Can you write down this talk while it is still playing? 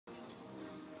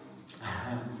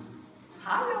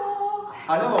Hallo!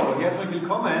 Hallo, herzlich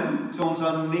willkommen zu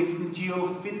unserem nächsten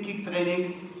Geo Fit Kick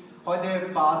Training. Heute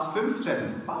Part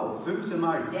 15. Wow, 15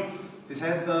 Mal. Yes. Das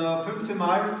heißt 15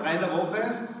 Mal, 3 in der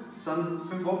Woche, sind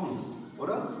 5 Wochen,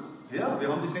 oder? Ja, wir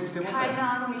haben die 6. Woche. Keine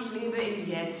Ahnung, ich lebe im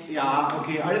Jetzt. Ja,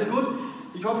 okay, alles gut.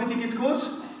 Ich hoffe, dir geht's gut.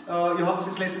 Ihr habt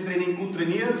das letzte Training gut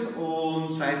trainiert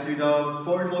und seid wieder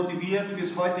voll motiviert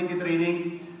fürs heutige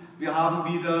Training. Wir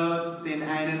haben wieder den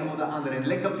einen oder anderen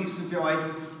Leckerbissen für euch.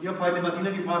 Ich habe heute Martina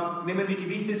gefragt, nehmen wir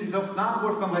Gewichte? Sie sagt, na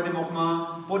Wolfgang, heute machen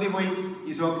wir Bodyweight.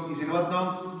 Ich sage, ist in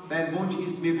Ordnung, dein Wunsch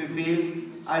ist mir Befehl.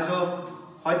 Also,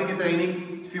 heutige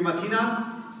Training für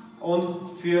Martina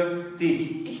und für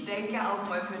dich. Ich denke auch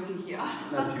mal für dich, ja.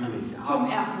 Natürlich.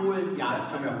 Zum Erholen. Ja,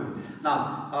 zum Erholen.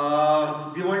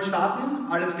 Na, wir wollen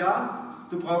starten, alles klar.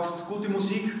 Du brauchst gute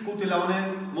Musik, gute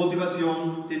Laune,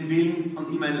 Motivation, den Willen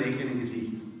und immer ein Lächeln im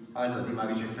Gesicht. Also die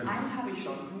magische 5. Eins habe ich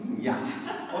schon. Ja.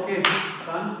 Okay,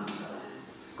 dann.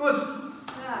 Gut. So.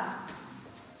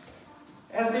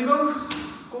 Erste Übung,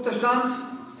 guter Stand,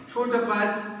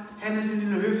 schulterbreit, Hände sind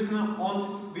in den Hüften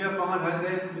und wir fangen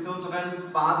heute mit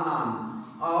unseren Waden an.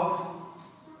 Auf,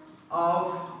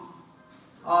 auf,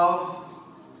 auf.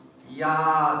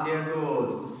 Ja, sehr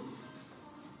gut.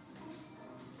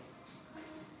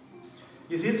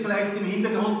 Ihr seht vielleicht im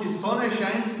Hintergrund, die Sonne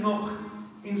scheint noch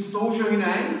ins Dojo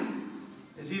hinein.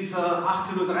 Es ist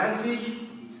 18:30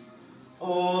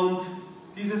 Uhr und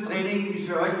dieses Training ist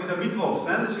für euch wieder mittwochs.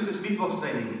 Ne? Das wird das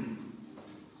Mittwochstraining.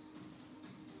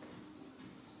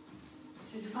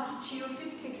 Es ist fast Geo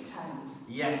Fit Kick Time.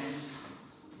 Yes!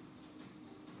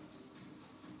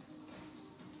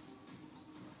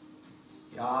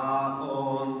 Ja,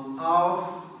 und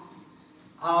auf,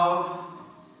 auf,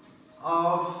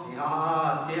 auf.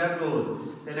 Ja, sehr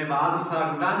gut. Deine Waden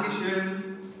sagen Dankeschön.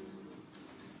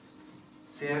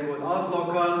 Sehr gut.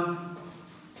 Auslockern.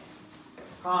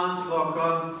 Ganz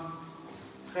locker.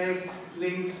 Rechts,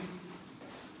 links.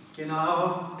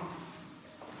 Genau.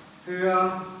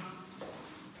 Höher.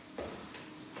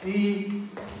 Knie.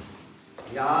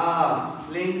 Ja.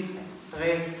 Links,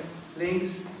 rechts,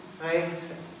 links,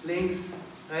 rechts, links,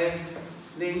 rechts,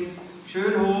 links.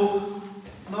 Schön hoch.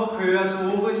 Noch höher,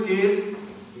 so hoch es geht.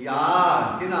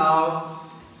 Ja, genau.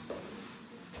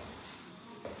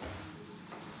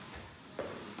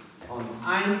 Und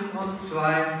 1 und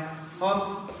 2.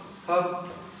 Hopp, hopp.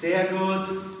 Sehr gut.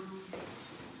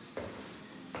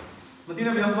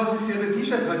 Martina, wir haben fast dasselbe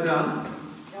T-Shirt heute an.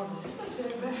 Ja, was ist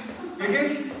dasselbe?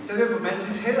 Wirklich? Seid ihr von meins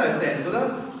ist heller als deins,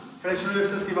 oder? Vielleicht schon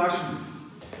öfters gewaschen.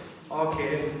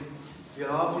 Okay. Wir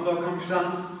laufen locker am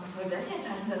Stand. Was soll das jetzt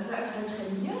heißen, dass du öfter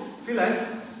trainierst? Vielleicht.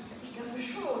 Ich glaube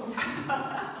schon.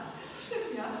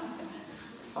 Stimmt, ja.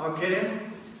 Okay.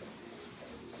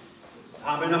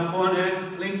 Arme nach vorne,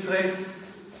 links, rechts.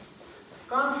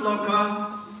 Ganz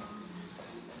locker.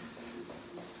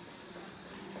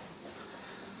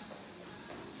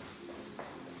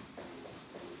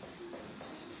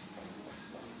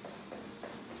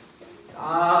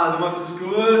 Ah, du machst es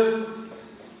gut.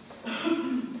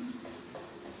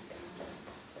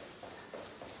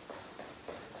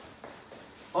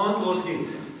 Und los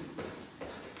geht's.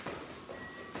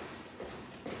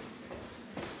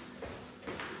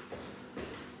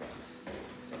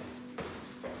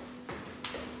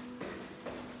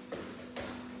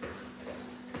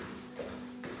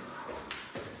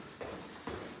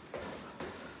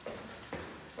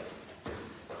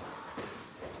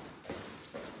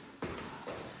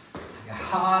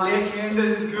 Ja, lächeln,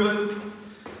 das ist gut.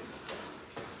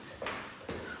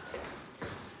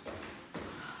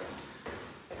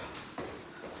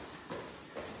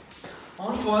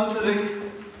 Und vorn zurück.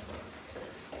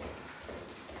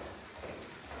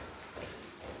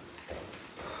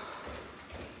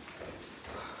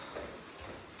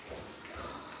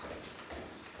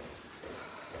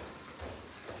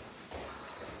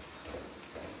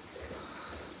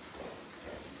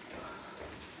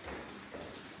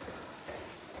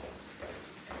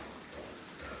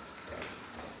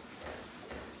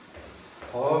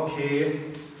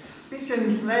 Okay.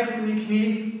 Bisschen leicht in die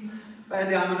Knie.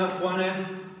 Beide Arme nach vorne.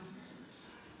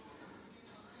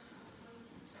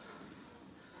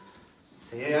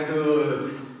 Sehr gut.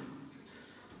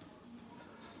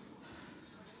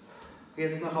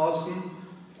 Jetzt nach außen.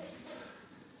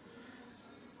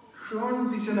 Schon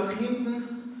ein bisschen nach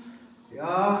hinten.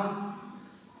 Ja.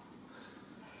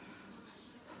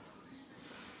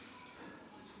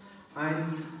 Eins,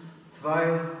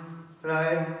 2,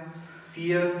 3,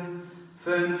 4,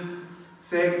 5,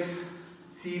 6,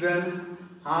 7,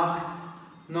 8,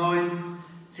 9,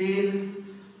 10,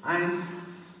 1,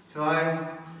 2,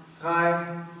 3,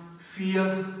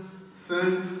 4,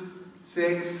 5,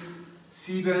 6,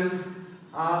 7,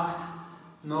 8,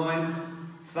 9,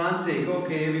 20.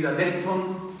 Okay, wieder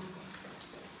wechseln.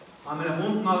 Einmal nach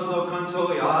unten auslockern,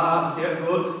 so, ja, sehr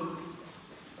gut.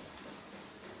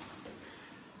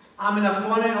 Arme nach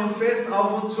vorne und fest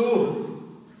auf und zu.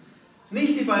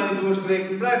 Nicht die Beine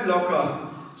durchstrecken, bleib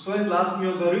locker. So entlasten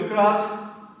wir unser Rückgrat.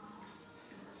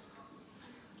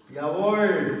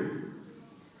 Jawohl.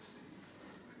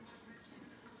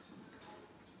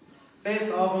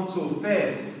 Fest auf und zu,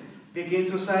 fest. Wir gehen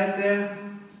zur Seite.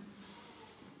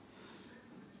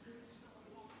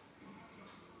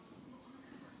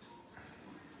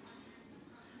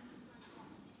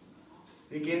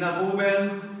 Wir gehen nach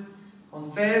oben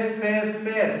und fest, fest,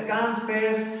 fest, ganz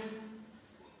fest.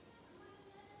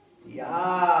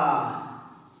 Ja.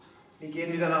 Wir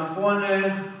gehen wieder nach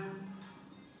vorne.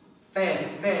 Fest,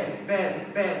 fest, fest,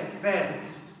 fest, fest.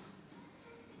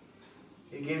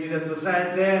 Wir gehen wieder zur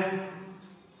Seite.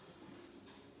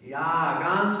 Ja,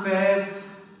 ganz fest.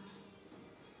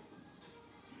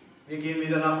 Wir gehen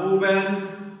wieder nach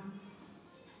oben.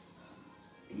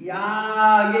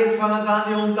 Ja, jetzt fangen wir an,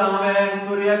 die Unterarme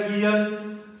zu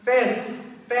reagieren. Fest,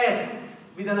 fest.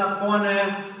 Wieder nach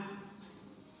vorne.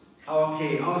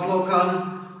 Okay,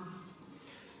 auslockern.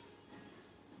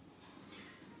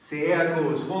 Sehr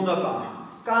gut, wunderbar.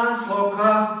 Ganz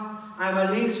locker.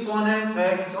 Einmal links, vorne,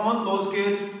 rechts und los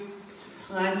geht's.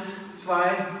 1, 2,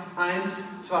 1,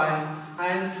 2,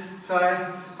 1, 2,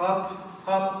 hopp,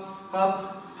 hopp,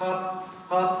 hopp, hopp,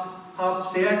 hopp, hopp.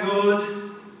 Sehr gut.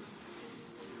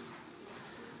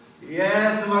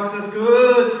 Yes, du machst das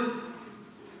gut.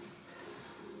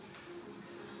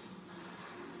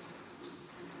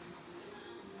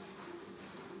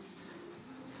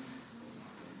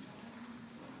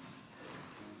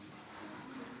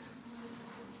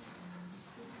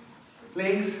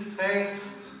 Links, rechts,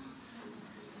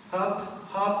 hopp,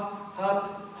 hopp, hopp,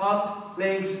 hopp,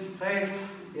 links, rechts,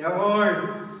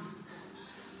 jawohl.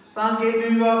 Dann gehen wir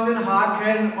über auf den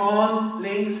Haken und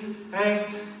links,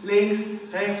 rechts,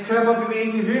 Körper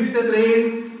bewegen, Hüfte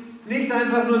drehen, nicht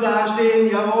einfach nur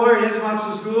dastehen, jawohl, jetzt machst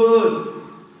du es gut.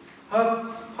 Hopp,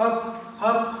 hopp,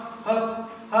 hopp, hopp,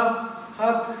 hopp,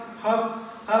 hopp, hopp,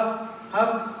 hopp,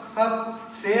 hopp, hopp,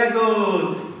 sehr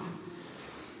gut.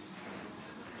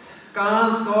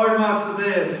 Ganz toll machst du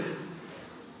das.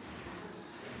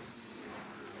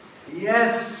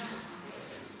 Yes.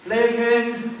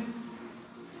 Lächeln.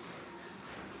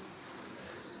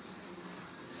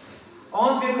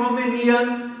 Und wir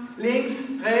kombinieren links,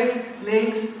 rechts,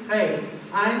 links, rechts.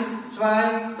 1,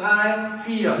 2, 3,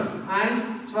 4. 1,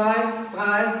 2,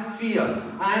 3, 4.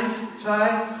 1,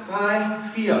 2, 3,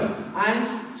 4. 1,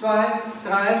 2,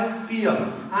 3, 4.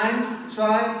 1,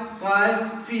 2,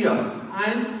 3, 4.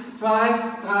 1, 2,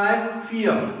 3,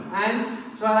 4. 1,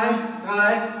 2,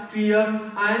 3, 4.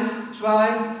 1, 2,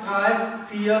 3,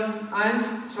 4. 1,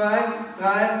 2,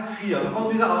 3, 4.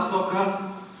 Und wieder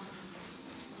auslockern.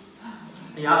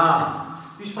 Ja,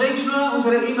 die Springschnur,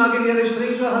 unsere imaginäre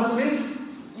Springschnur, hast du mit?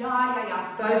 Ja.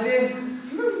 Da ist sie.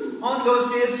 Und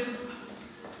los geht's.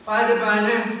 Beide Beine.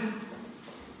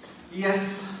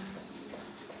 Yes.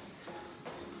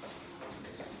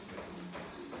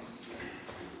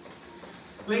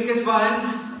 Linkes Bein.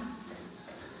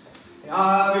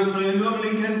 Ja, wir springen nur am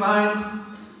linken Bein.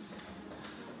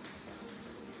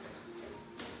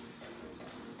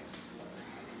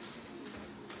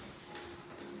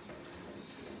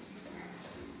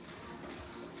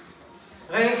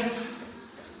 Rechts.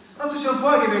 Hast du schon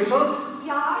vorgewechselt?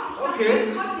 Ja, ich dachte, Okay.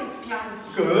 das kommt jetzt gleich.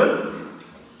 Gut.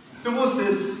 Du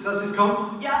wusstest, dass es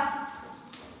kommt? Ja.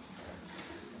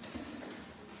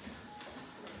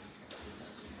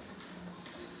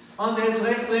 Und jetzt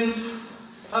rechts, links.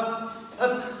 Hopp,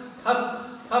 hopp, hopp,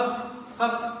 hopp,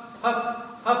 hopp, hopp, hopp,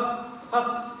 hopp, hopp,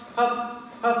 hopp,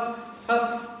 hopp,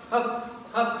 hopp, hopp,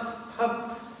 hopp,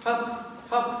 hopp,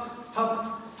 hopp, hopp,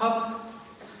 hopp.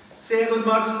 Sehr gut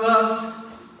machst du das.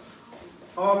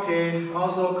 Okay,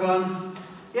 auslockern.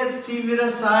 Jetzt ziehen wir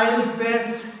das Seil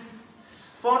fest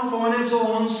von vorne zu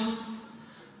uns.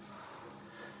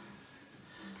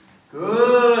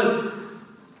 Gut.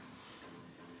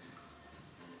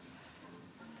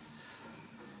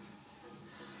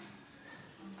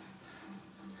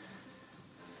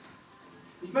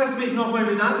 Ich möchte mich nochmal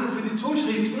bedanken für die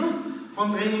Zuschriften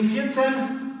vom Training 14.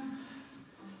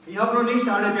 Ich habe noch nicht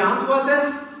alle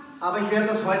beantwortet, aber ich werde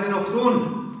das heute noch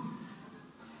tun.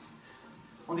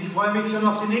 Und ich freue mich schon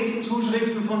auf die nächsten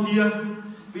Zuschriften von dir,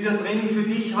 wie das Training für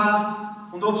dich war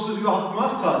und ob du es überhaupt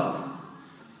gemacht hast.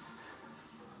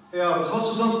 Ja, was hast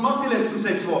du sonst gemacht die letzten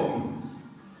 6 Wochen?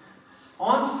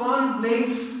 Und von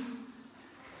links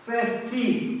Fest,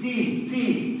 ziehen, ziehen,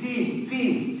 ziehen, ziehen,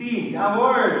 ziehen, ziehen.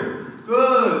 Jawohl.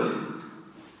 Gut.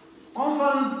 Und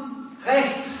von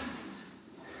rechts.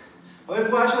 Habe ich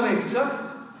vorher schon rechts gesagt?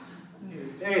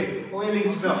 Hey, habe ich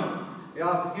links gesagt.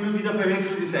 Ja, hin und wieder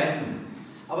verwechseln die Seiten.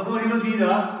 Aber nur hin und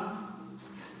wieder.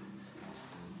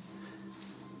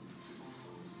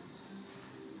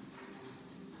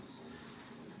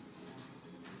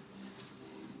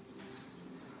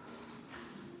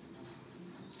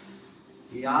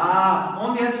 Ja,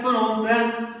 und jetzt von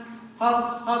unten.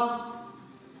 Hopp, hopp.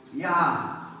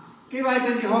 Ja. Geh weiter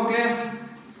in die Hocke.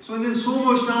 So in den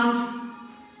Sumo-Stand.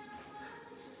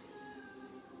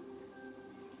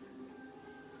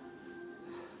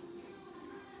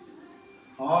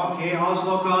 Okay,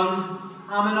 auslockern.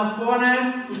 Arme nach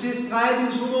vorne. Du stehst breit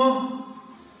im Sumo.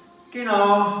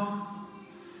 Genau.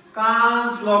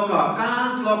 Ganz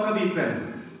locker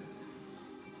wippen.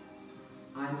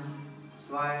 1,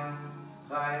 2,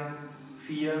 3,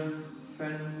 4,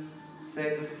 5,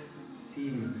 6,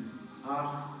 7, 8,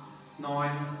 9,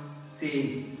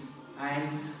 10.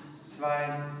 1,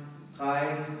 2,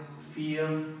 3,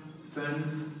 4, 5,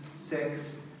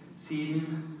 6,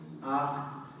 7, 8,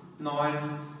 9,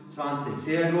 20.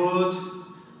 Sehr gut.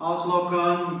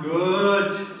 Auslockern.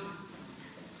 Gut.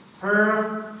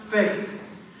 Perfekt.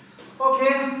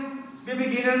 Okay, wir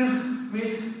beginnen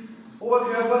mit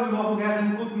Oberkörper. Wir machen gleich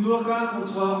einen guten Durchgang und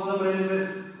zwar unser brennendes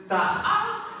Dach.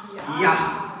 Ja.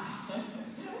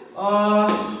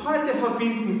 Heute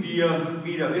verbinden wir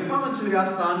wieder. Wir fangen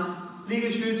zuerst an.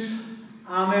 Liegestütz,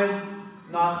 Arme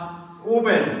nach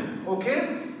oben. Okay?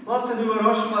 Lasst euch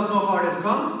überraschen, was noch alles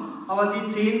kommt. Aber die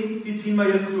 10, die ziehen wir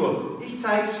jetzt durch. Ich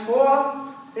zeige es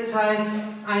vor. Das heißt,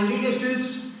 ein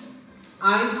Liegestütz,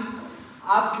 1,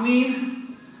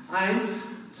 abknien, 1,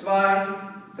 2,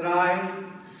 3,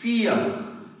 4.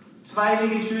 2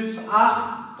 Liegestütz,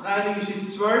 8, 3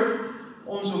 Liegestütz, 12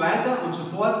 und so weiter und so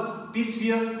fort, bis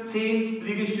wir 10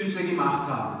 Liegestütze gemacht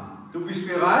haben. Du bist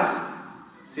bereit?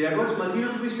 Sehr gut. Martina,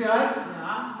 du bist bereit?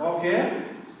 Ja. Okay.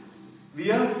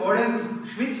 Wir wollen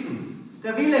schwitzen.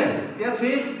 Der Wille, der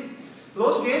zählt.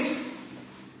 Los geht's.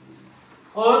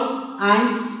 Und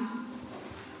 1,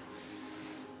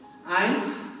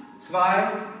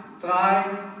 2, 3,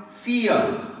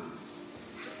 4.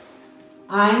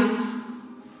 1,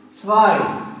 2.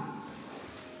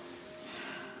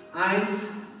 1,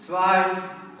 2,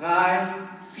 3,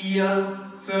 4,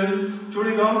 5.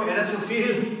 Entschuldigung, einer zu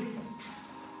viel.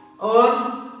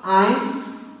 Und 1,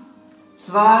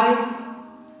 2,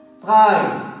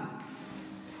 3.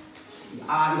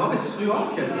 Ja, ich habe jetzt früh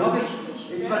aufgehört.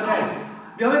 Ich verzeihe.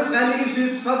 Wir haben jetzt 3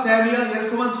 Liegestütze, verzeih mir,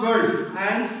 jetzt kommen 12.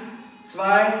 1,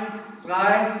 2,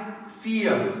 3,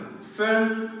 4,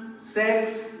 5,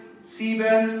 6,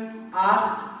 7,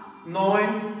 8, 9,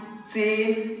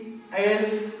 10,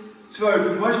 11,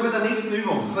 12. Ich war schon bei der nächsten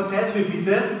Übung. Verzeiht mir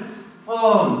bitte.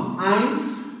 Und 1,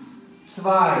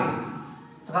 2,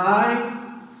 3,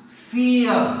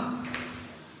 4.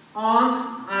 Und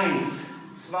 1,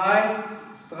 2,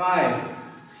 3,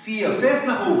 4. Fest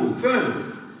nach oben. 5,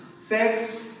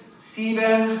 6,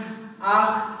 7,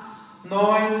 8,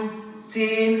 9,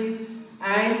 10,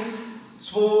 1,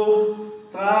 2,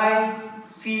 3,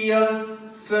 4,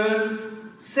 5,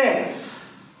 6.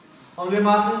 Und wir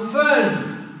machen 5.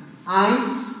 1,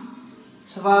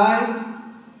 2,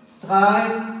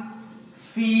 3,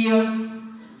 4,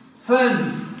 5.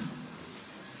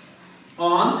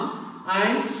 Und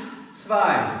 1, 2,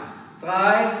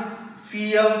 3,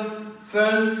 4,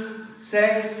 5,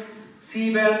 6,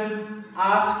 7,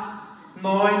 8,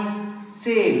 9,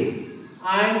 10.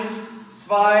 1,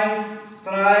 2,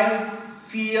 3,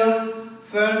 4,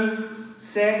 5,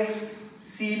 6,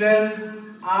 7,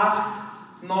 8,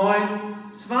 9,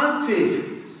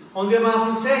 20. Und wir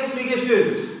machen 6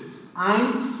 Liegestütz.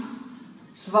 1,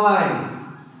 2,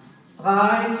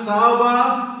 3,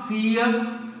 sauber, 4,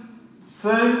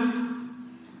 5,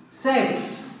 6.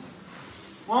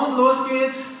 Und los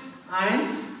geht's. 1,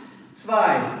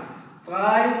 2,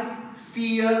 3,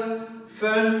 4,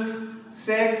 5,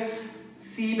 6,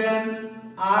 7,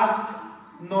 8,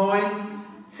 9,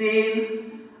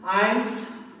 10. 1,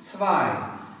 2,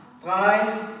 3,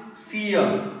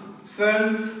 4,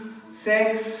 5,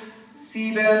 6,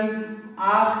 7,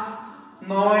 8,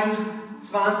 9,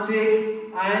 20.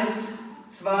 1,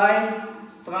 2,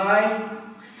 3,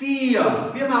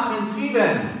 4. Wir machen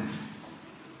 7.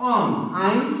 Und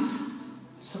 1,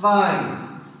 2,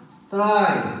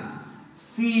 3,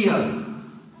 4,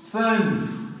 5,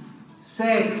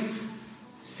 6,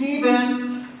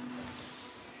 7.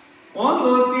 Und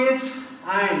los geht's.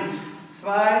 1,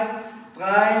 2,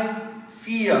 3,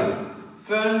 4,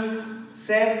 5,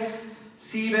 6,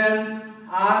 7,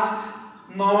 8,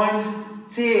 9,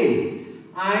 10.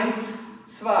 1,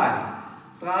 2,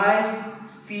 3,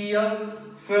 4,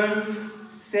 5,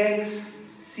 6,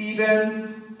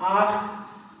 7, 8,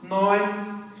 9,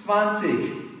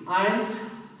 20. 1,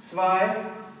 2,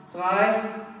 3,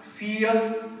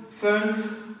 4, 5,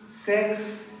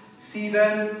 6,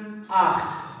 7, 8.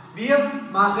 Wir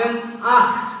machen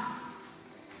 8.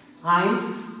 1,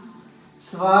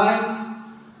 2,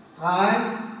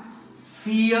 3,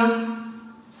 4,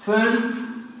 5,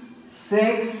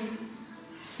 6,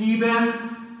 7,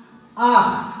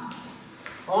 8.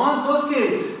 Und los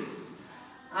geht's.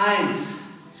 1,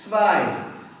 2,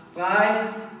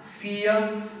 3,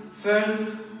 4,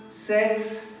 5,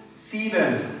 6,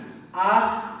 7,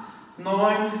 8,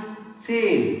 9,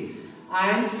 10.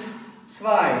 1,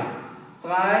 2,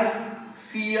 3,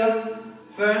 4,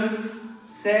 5,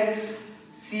 6,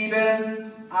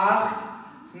 7, 8,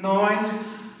 9,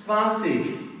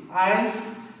 20. 1,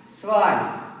 2,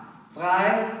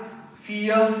 3,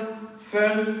 4,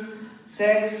 5,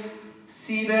 6,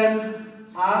 7,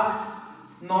 8,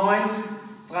 9,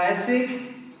 30.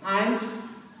 1,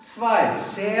 2.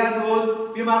 Sehr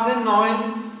gut. Wir machen 9.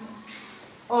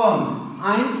 Und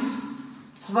 1,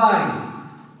 2,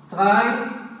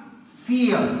 3,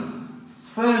 4,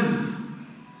 5,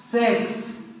 6,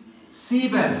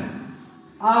 7,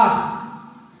 8,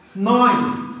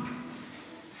 9.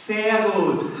 Sehr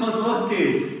gut. Und los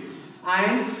geht's.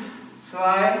 1,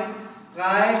 2,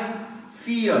 3,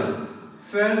 4,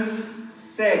 5,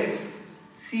 6,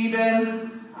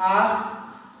 7, 8,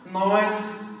 9,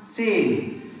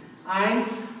 10. 1,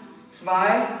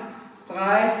 2,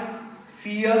 3,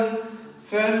 4,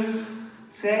 5,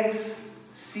 6,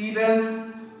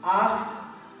 7, 8,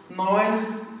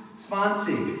 9,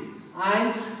 20.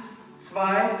 1,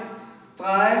 2,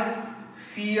 3,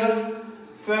 4,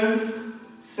 5,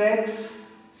 6,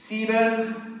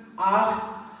 7, 8,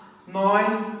 9,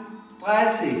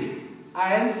 30.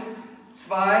 1,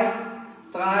 2,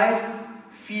 3,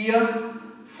 4,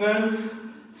 5,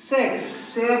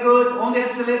 6. Sehr gut. Und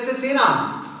jetzt der letzte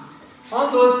Zehner.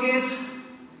 Und los geht's.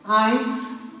 1,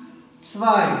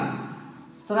 2,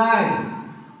 3,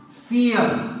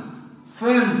 4,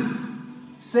 5,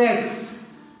 6,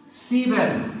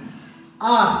 7,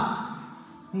 8,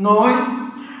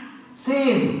 9,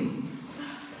 10.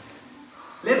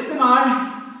 Letzte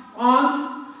Mal. Und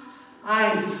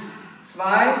 1, 2,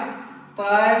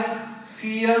 3,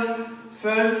 4,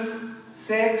 5,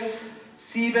 6,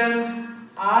 7,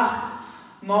 8,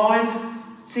 9,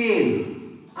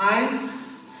 10. 1,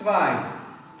 2,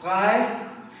 3,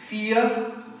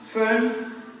 4, 5,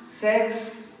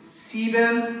 6,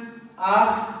 7,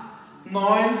 8,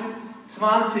 9,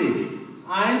 20.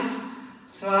 1,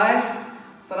 2,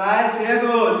 3, sehr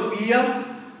gut. 4,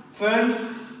 5,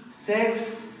 6,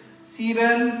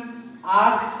 7,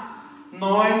 8,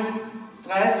 9,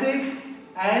 30.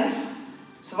 1,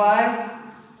 2,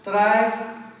 3,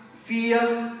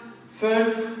 4,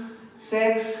 5,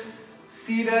 6,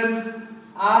 7,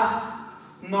 8,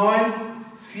 9,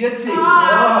 40.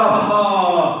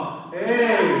 Oh,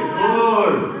 hey,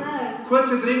 cool.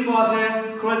 Kurze Trinkpause,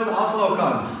 kurz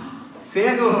auslockern.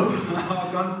 Sehr gut.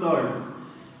 Ganz toll.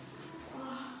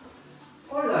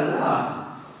 Oh la la.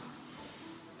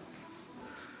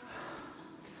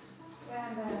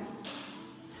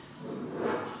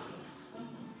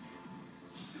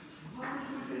 Was hast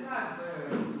du gesagt?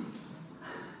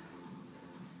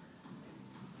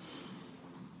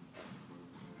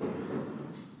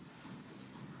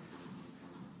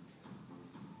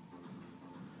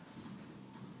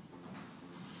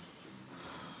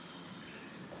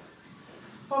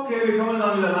 Okay, wir kommen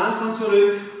dann wieder langsam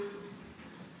zurück.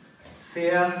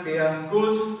 Sehr, sehr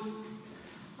gut.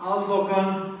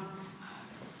 Auslockern.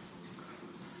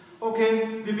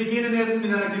 Okay, wir beginnen jetzt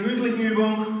mit einer gemütlichen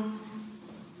Übung.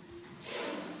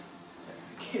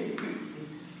 Gemütlich.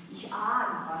 Ich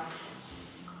ahne was.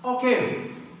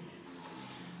 Okay.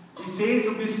 Ich sehe,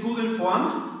 du bist gut in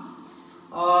Form.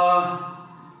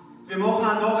 Wir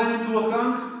machen noch einen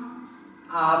Durchgang,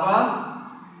 aber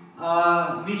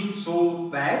nicht so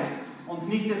weit und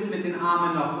nicht jetzt mit den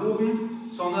Armen nach oben,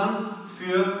 sondern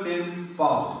für den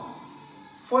Bauch.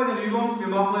 Folgende Übung, wir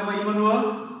machen aber immer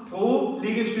nur pro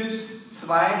Liegestütz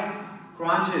 2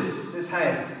 Crunches. Das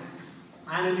heißt,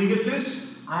 einen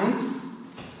Liegestütz, 1,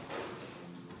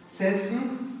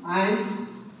 setzen, 1,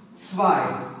 2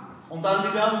 und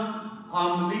dann wieder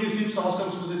am Liegestütz zur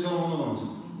Ausgangsposition und.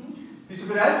 Bist du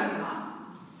bereit? Ja.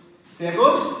 Sehr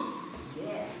gut.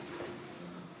 Yes.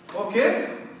 Okay.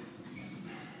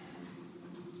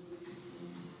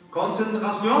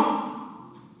 Konzentration.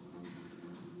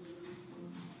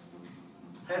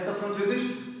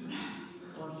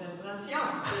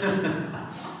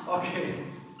 Okay.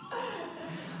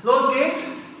 Los geht's.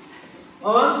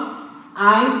 Und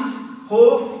 1,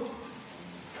 hoch.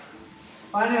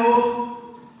 Beine hoch.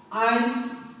 1,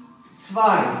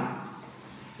 2.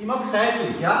 Immer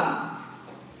seitlich, ja?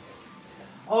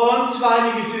 Und 2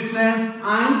 Liegestütze.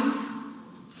 1,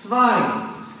 2.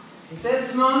 Wir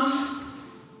setzen uns.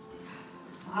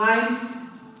 1,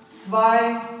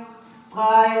 2,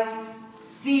 3,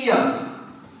 4.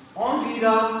 Und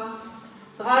wieder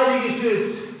 3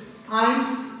 Liegestütze. 1,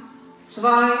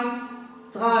 2,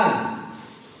 3.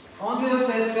 Und wieder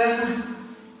setzen.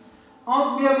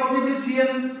 Und wir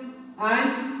multiplizieren.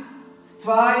 1,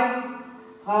 2,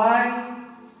 3,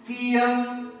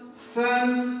 4,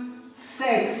 5,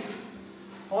 6.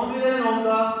 Und wieder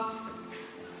hinunter.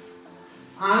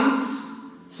 1,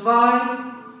 2,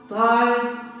 3,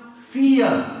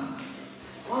 4.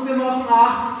 Und wir machen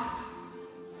 8.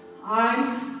 1,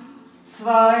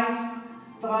 2,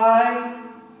 3,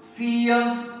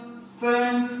 4,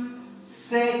 5,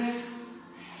 6,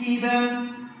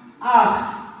 7,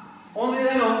 8. Und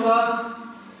wieder hinunter.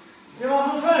 Wir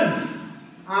machen 5.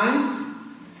 1,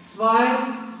 2,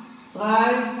 3,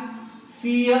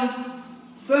 4,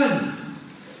 5.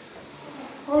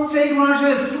 Und 10 Mal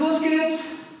Schuss. Los geht's.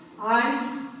 1,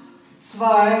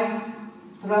 2,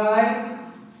 3,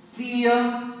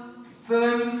 4,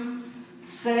 5,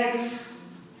 6,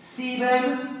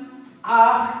 7,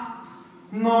 8,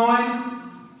 9,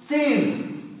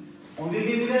 10. Und wir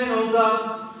gehen wieder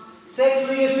hinunter. 6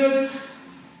 Liegestütz.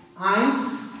 1,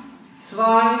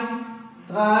 2,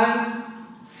 3,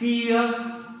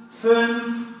 4, 5,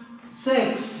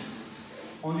 6.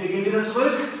 Und wir gehen wieder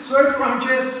zurück. 12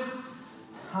 Crunches.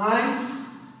 1,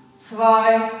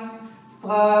 2,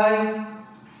 3,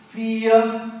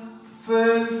 4,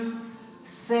 5,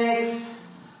 6,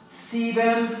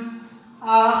 7,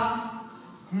 8,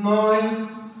 9,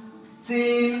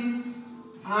 10,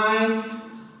 1,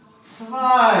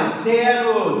 2. Sehr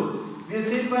gut. Wir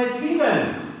sind bei 7.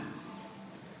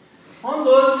 Und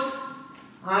los.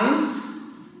 1,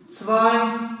 2,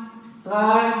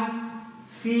 3,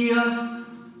 4,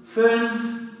 5,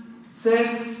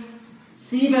 6,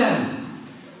 7.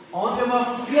 Und wir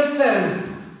machen 14.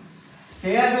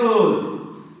 Sehr gut.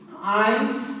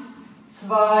 1,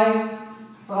 2,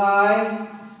 3,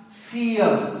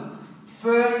 4,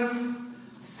 5,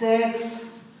 6,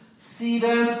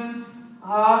 7,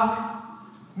 8,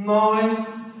 9,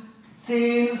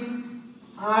 10,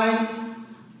 1,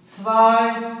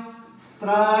 2,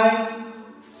 3,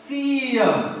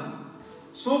 4.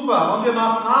 Super. Und wir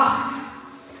machen 8.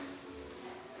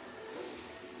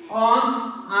 Und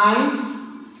 1,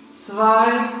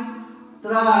 2,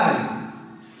 3,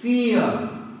 4,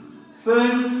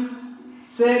 5,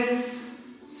 6,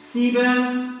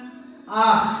 7,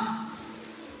 8.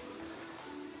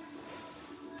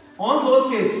 Und los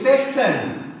geht's. 16.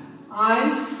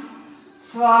 1,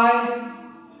 2,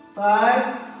 3,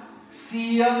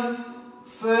 4,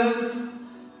 5,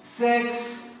 6,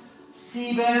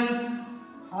 7,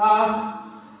 8,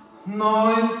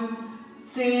 9,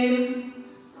 10,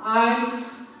 1,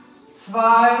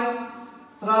 2,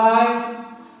 3,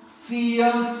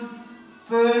 4,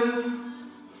 5,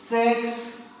 6,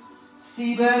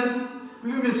 7,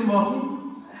 wie viel müssen wir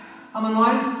machen? Haben wir 9?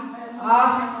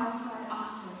 8?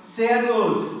 Sehr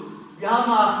gut. Wir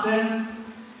haben 18.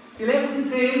 Die letzten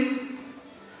 10.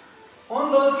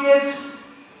 Und los geht's.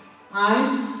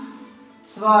 1,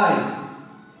 2,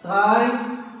 3,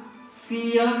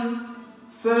 4,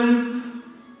 5,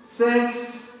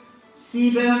 6,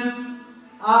 7,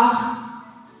 8,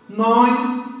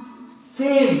 9,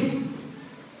 10.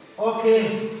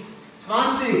 Okay.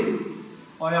 20.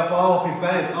 Euer Bauch, ich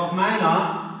weiß, auf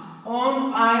meiner.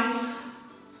 Und 1,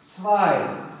 2,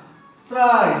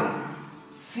 3,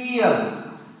 4,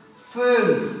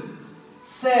 5,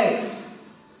 6,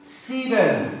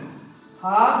 7,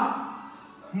 8,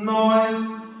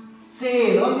 9,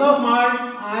 10. Und nochmal.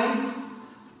 1,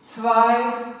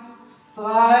 2,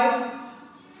 3,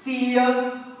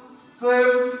 4,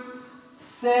 5,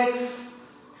 6,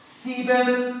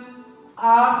 7,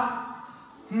 8,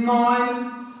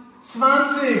 9,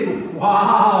 20.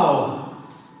 Wow!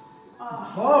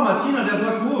 Oh, Martina, der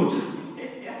war gut.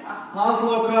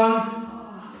 Auslockern.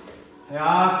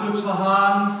 Ja, kurz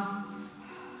verharren.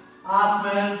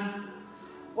 Atmen.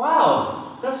 Wow,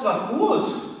 das war gut.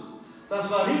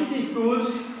 Das war richtig gut.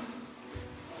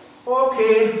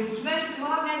 Okay. Ich möchte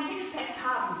morgen ein Sixpack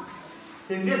haben.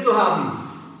 Den wirst du haben.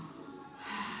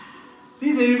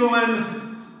 Diese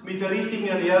Übungen mit der richtigen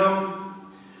Ernährung,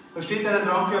 da steht deinem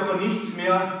Traumkörper nichts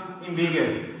mehr im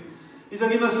Wege. Ich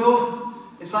sage immer so,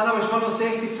 Es sind aber schon noch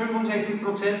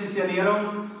 60–65% ist die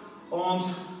Ernährung und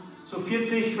so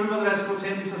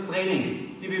 40–35% ist das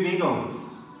Training, die Bewegung.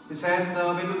 Das heißt,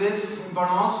 wenn du das in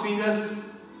Balance findest,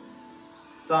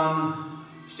 dann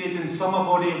steht dem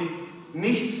Summerbody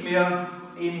nichts mehr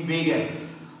im Wege.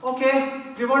 Okay,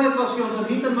 wir wollen etwas für unseren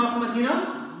Hintern machen, Martina.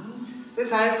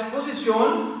 Das heißt,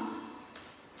 Position,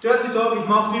 Dirty Dog, ich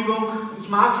mache die Übung, ich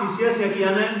mag sie sehr, sehr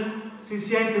gerne. Sie ist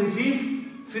sehr intensiv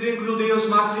für den Gluteus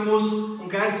Maximus und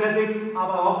gleichzeitig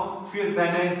aber auch für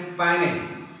deine Beine.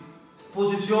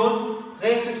 Position,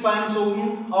 rechtes Bein so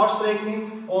oben,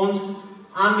 ausstrecken und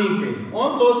anwinkeln.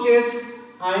 Und los geht's.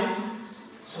 1,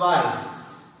 2,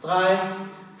 3,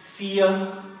 4,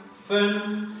 5,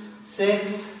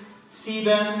 6,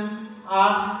 7,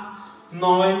 8,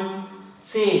 9,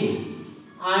 10.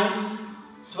 1,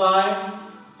 2,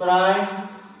 3,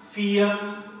 4,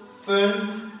 5,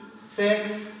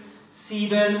 6,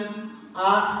 7,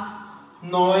 8,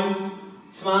 9,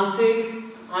 20.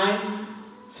 1,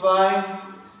 2,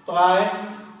 3,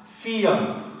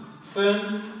 4,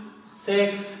 5,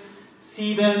 6,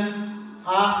 7,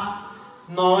 8,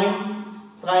 9,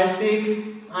 30.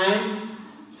 1,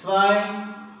 2,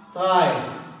 3,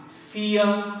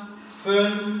 4,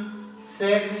 5,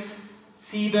 6,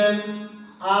 7,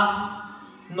 8,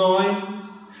 9,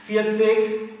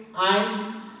 40. 1,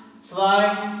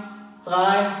 2,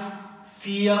 3,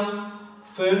 4,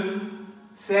 5,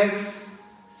 6,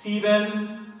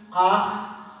 7, 8,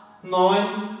 9,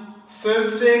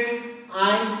 50.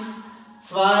 1,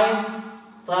 2,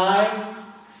 3,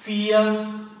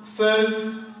 4, 5,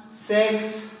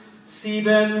 6,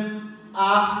 7,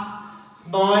 8,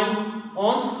 9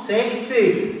 und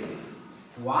 60.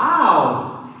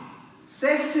 Wow!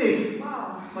 60! Wow.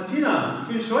 Martina,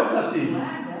 ich bin stolz auf dich.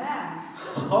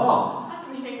 Oh. Hast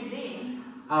du mich denn gesehen?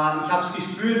 Ich habe es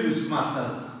gespürt, wie du es gemacht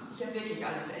hast. Ich habe wirklich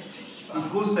alle 60 gemacht.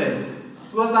 Ich wusste es.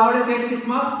 Du hast auch alle 60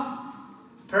 gemacht?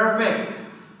 Perfekt.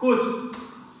 Gut.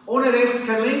 Ohne rechts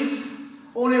kein links,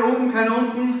 ohne oben kein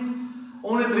unten,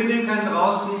 ohne drinnen kein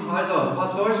draußen. Also,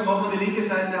 was soll's, machen wir die linke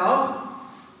Seite auch.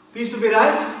 Bist du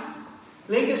bereit?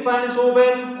 Linkes Bein ist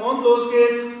oben und los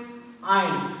geht's.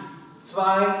 1,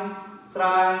 2,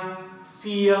 3,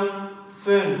 4,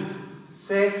 5,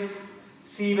 6,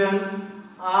 7,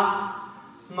 8,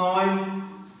 9,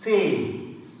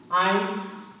 10. 1,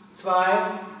 2,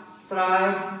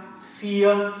 3,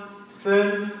 4,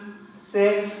 5,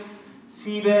 6,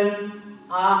 7,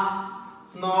 8,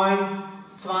 9,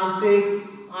 20.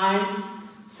 1,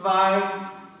 2,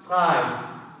 3,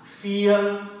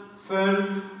 4, 5,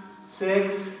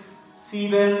 6,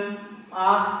 7,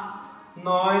 8,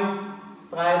 9,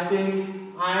 30.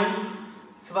 1,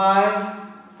 2,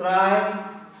 3,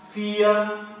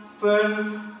 4,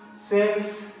 5,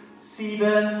 6,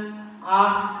 7,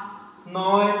 8,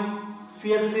 9,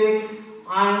 40.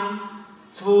 1,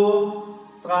 2,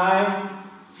 3,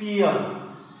 4,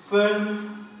 5,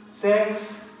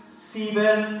 6,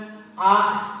 7,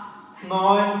 8,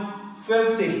 9,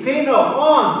 50. 10 noch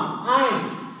und 1,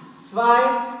 2,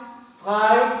 3,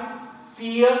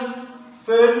 4,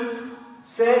 5,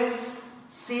 6,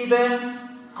 7,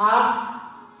 8,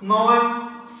 9,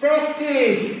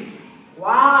 60.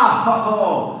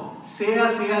 Wow! Sehr,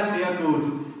 sehr, sehr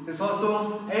gut. Das hast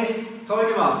du echt toll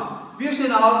gemacht. Wir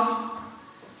stehen auf,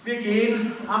 wir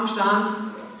gehen am Stand,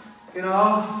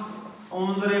 genau, um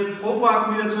unsere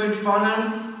Pobacken wieder zu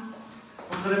entspannen.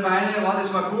 Unsere Beine,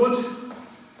 das war gut.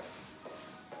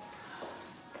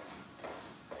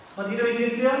 Martina, wie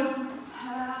geht's dir?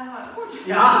 Gut.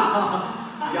 Ja,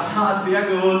 ja, sehr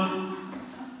gut.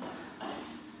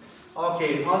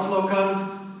 Okay,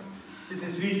 auslockern, das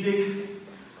ist wichtig.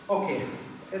 Okay,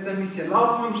 jetzt ein bisschen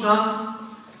laufen am Stand.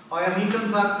 Euer Hintern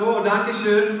sagt, oh,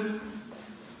 Dankeschön.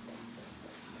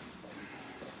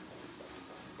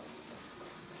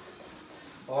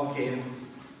 Okay,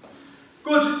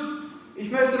 gut. Ich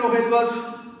möchte noch etwas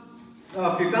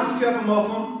für Ganzkörper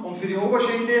machen und für die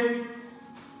Oberschenkel.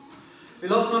 Wir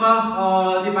lassen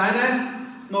aber die Beine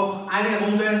noch eine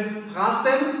Runde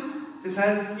rasten. Das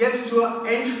heißt, jetzt zur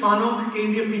Entspannung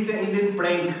gehen wir bitte in den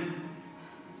Plank.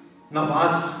 Na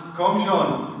was? Komm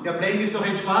schon. Der Plank ist doch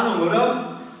Entspannung,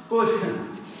 oder? Gut.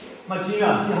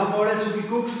 Martina, die haben alle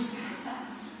zugeguckt.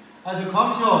 Also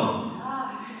komm schon.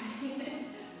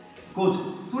 Gut.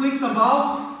 Du liegst am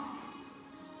Bauch.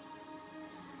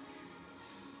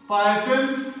 Bei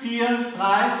 5, 4,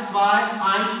 3, 2, 1,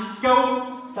 go!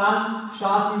 Dann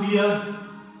starten wir.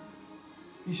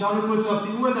 Ich schaue nur kurz auf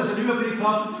die Uhr, dass ihr einen Überblick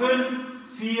habt. 5,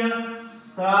 4,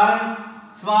 3,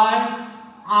 2,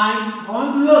 1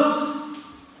 und los!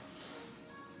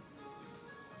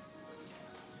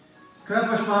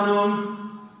 Körperspannung.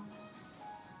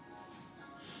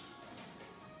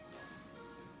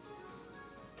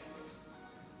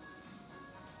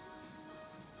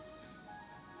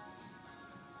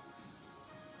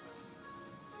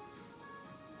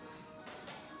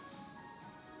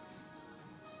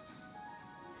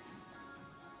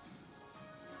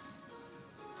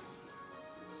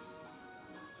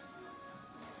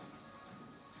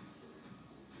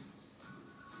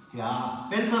 Ja,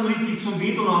 wenn es dann richtig zum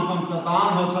Wehtun anfängt, dann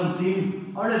hat es einen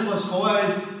Sinn. Alles, was vorher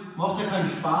ist, macht ja keinen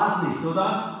Spaß nicht,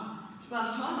 oder? Spaß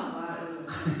schon, aber...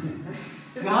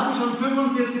 Wir haben schon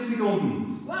 45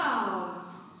 Sekunden. Wow!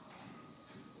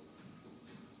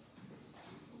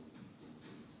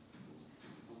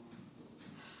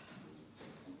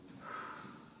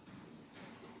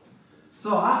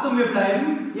 So, Achtung, wir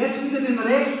bleiben. Jetzt wieder den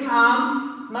rechten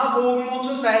Arm nach oben und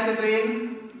zur Seite drehen.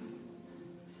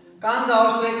 Ganz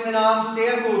ausstrecken den Arm,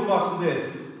 sehr gut machst du das.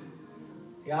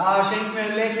 Ja, schenk mir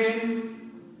ein Lächeln.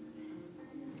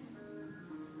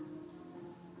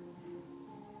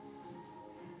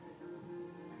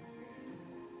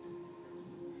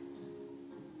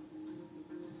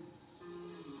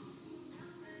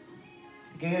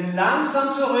 Wir gehen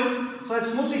langsam zurück. So,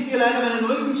 jetzt muss ich dir leider meinen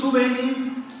Rücken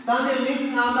zuwenden. Dann den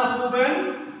linken Arm nach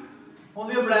oben. Und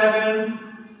wir bleiben.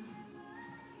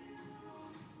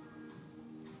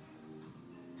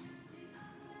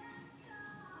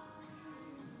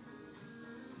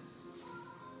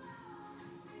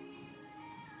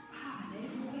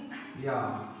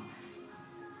 Ja.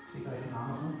 Ich gleich den Arm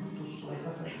nach unten. Tust du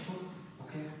leichter vielleicht so?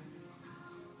 Okay.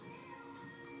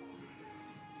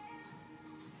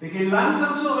 Wir gehen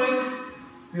langsam zurück.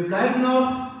 Wir bleiben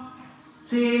noch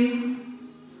 10,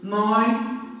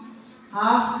 9,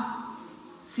 8,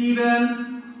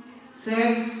 7,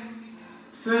 6,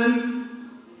 5,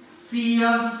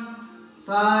 4,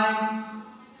 3,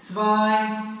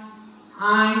 2,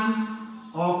 1.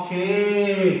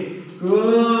 Okay,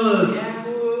 gut.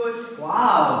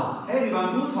 Wow, hey, die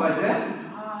waren gut heute.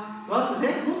 Du hast es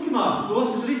echt gut gemacht. Du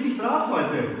hast es richtig drauf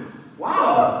heute.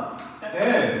 Wow.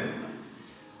 Hey.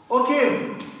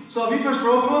 Okay, so wie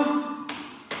versprochen,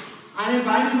 eine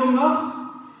Beinübung noch.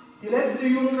 Die letzte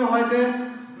Übung für heute,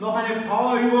 noch eine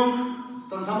Powerübung,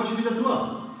 dann sind wir schon wieder durch.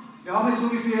 Wir haben jetzt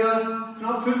ungefähr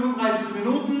knapp 35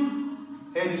 Minuten.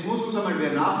 Hey, das muss uns einmal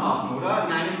wer nachmachen, oder?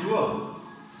 In einem durch.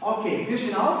 Okay, wir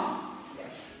stehen auf.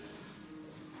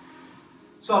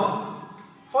 So,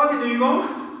 folgende Übung.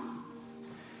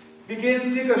 Wir gehen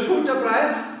circa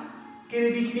schulterbreit,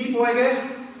 gehen in die Kniebeuge.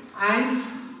 1,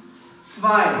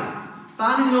 2,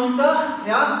 dann hinunter,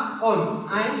 ja, und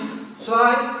 1,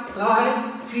 2, 3,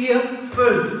 4,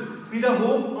 5. Wieder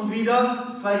hoch und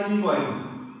wieder 2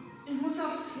 Kniebeugen. Ich muss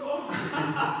aufs Klo.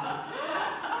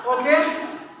 Okay?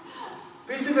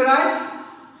 Bist du bereit?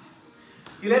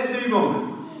 Die letzte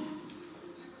Übung.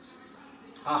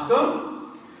 Achtung.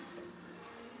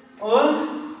 Und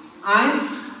 1,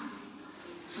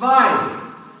 2.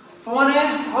 Vorne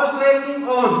ausstrecken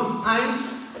und 1,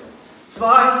 2,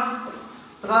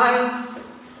 3,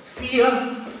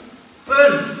 4,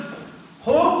 5.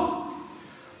 Hoch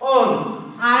und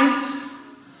 1,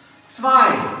 2.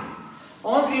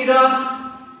 Und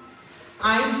wieder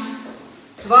 1,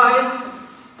 2,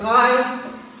 3,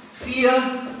 4,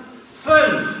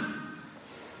 5.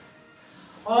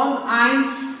 Und 1,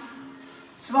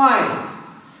 2.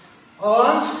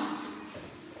 Und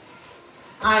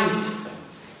 1,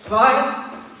 2,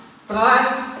 3,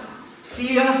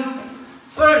 4,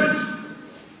 5.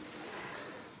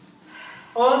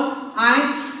 Und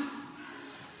 1,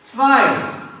 2.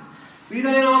 Wieder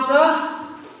hinunter.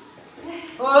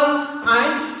 Und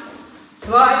 1,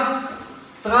 2,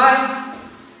 3,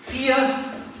 4,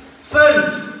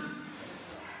 5.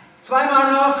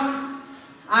 Zweimal noch.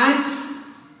 1,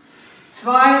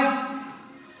 2,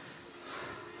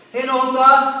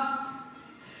 hinunter.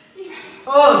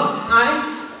 Und 1,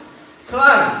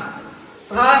 2,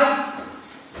 3,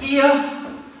 4,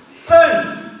 5.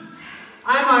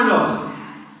 Einmal noch.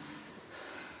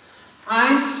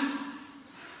 1,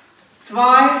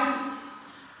 2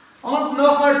 und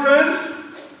nochmal 5.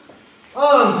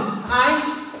 Und 1,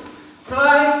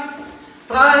 2,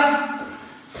 3,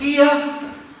 4,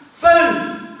 5.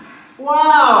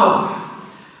 Wow!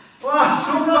 Wow,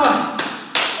 super!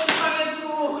 Das war jetzt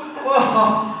hoch.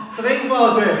 Wow,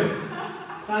 Trinkpause.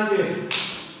 Danke.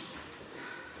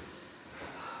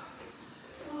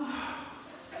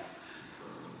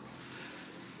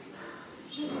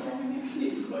 Ich habe meine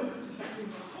Knie voll.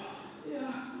 Ja.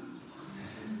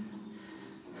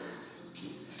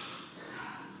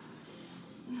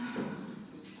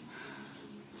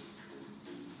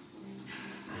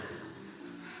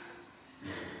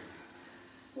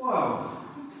 Wow.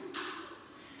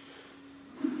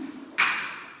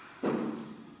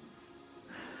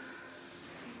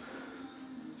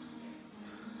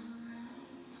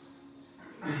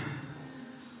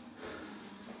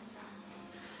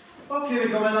 Okay,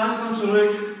 wir kommen langsam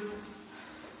zurück.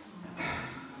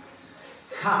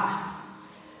 Ha.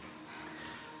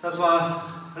 Das war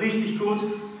richtig gut.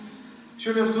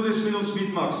 Schön, dass du das mit uns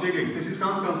mitmachst, wirklich. Das ist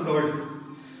ganz, ganz toll.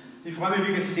 Ich freue mich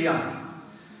wirklich sehr.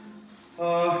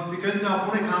 Wir könnten auch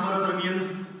ohne Kamera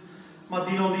trainieren,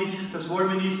 Martina und ich, das wollen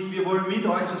wir nicht. Wir wollen mit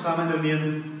euch zusammen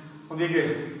trainieren. Und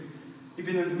wirklich, ich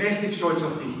bin mächtig stolz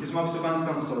auf dich. Das machst du ganz,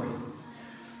 ganz toll.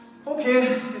 Okay,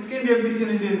 jetzt gehen wir ein bisschen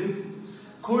in den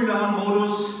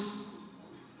Cooldown-Modus.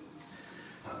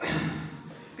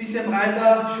 Bisschen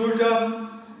breiter, Schulter.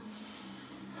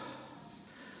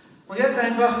 Und jetzt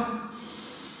einfach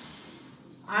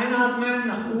einatmen,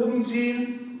 nach oben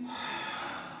ziehen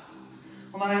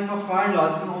und dann einfach fallen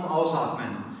lassen und ausatmen.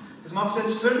 Das machst du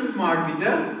jetzt 5-mal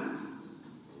bitte.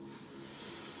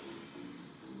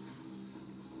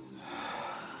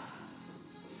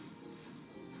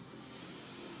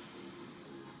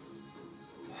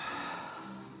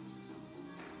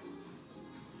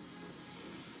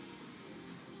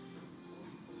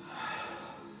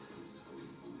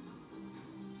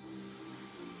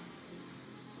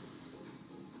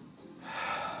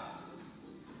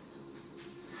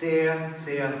 Sehr,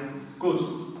 sehr gut.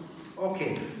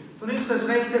 Okay, du nimmst das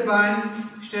rechte Bein,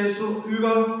 stellst du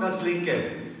über das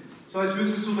linke. So, jetzt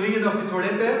müsstest du dringend auf die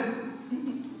Toilette.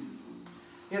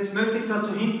 Jetzt möchte ich, dass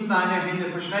du hinten deine Hände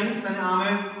verschränkst, deine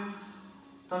Arme.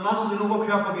 Dann lass du den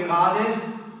Oberkörper gerade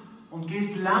und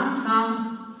gehst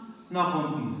langsam nach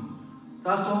unten.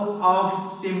 Dass du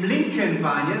auf dem linken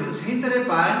Bein, jetzt das hintere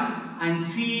Bein, ein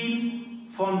Ziehen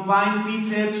von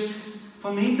Beinbizeps,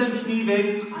 vom hinteren Knie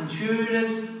weg, ein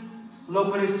schönes,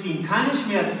 lockeres Ziehen. Keine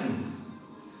Schmerzen.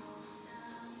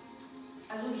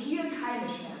 Also hier keine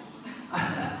Schmerzen.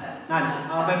 Nein,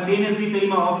 aber beim Dehnen bitte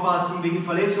immer aufpassen, wegen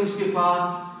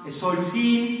Verletzungsgefahr. Es soll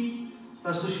ziehen,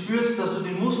 dass du spürst, dass du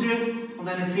den Muskel und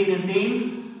deine Sehnen dehnst,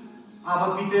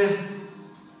 aber bitte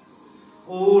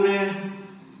ohne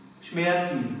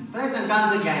Schmerzen. Vielleicht ein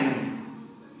ganz kleinen.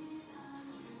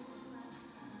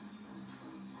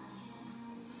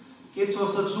 Gebt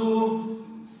was dazu.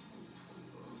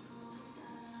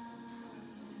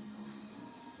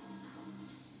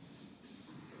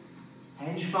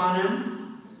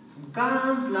 Entspannen und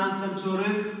ganz langsam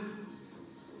zurück.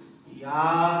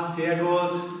 Ja, sehr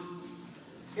gut.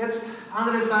 Jetzt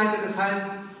andere Seite, das heißt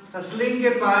das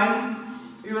linke Bein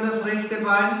über das rechte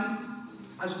Bein,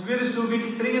 als würdest du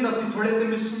wirklich dringend auf die Toilette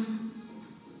müssen.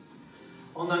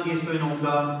 Und dann gehst du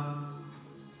hinunter.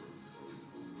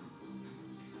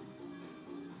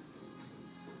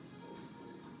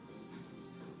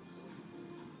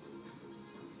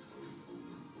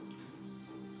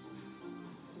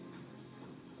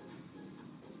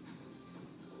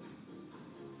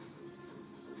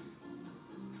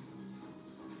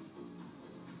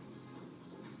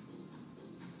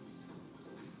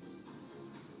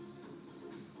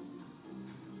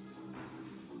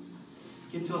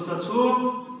 Gibt es was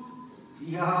dazu?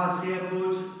 Ja, sehr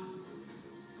gut.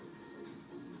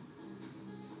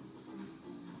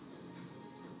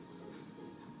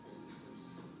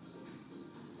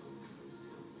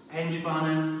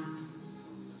 Entspannen.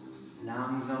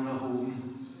 Langsam nach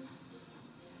oben.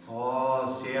 Oh,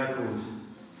 sehr gut.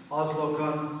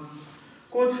 Auslockern.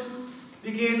 Gut,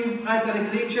 wir gehen breitere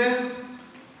Grätsche.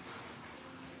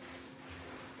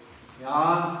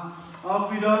 Ja,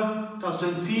 auch wieder, dass du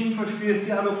ein Ziehen verspürst,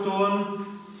 die Adduktoren.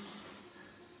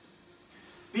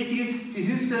 Wichtig ist, die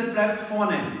Hüfte bleibt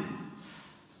vorne.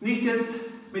 Nicht jetzt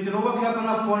mit dem Oberkörper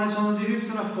nach vorne, sondern die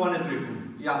Hüfte nach vorne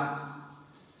drücken. Ja,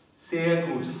 sehr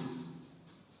gut.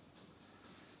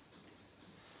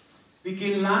 Wir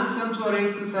gehen langsam zur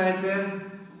rechten Seite.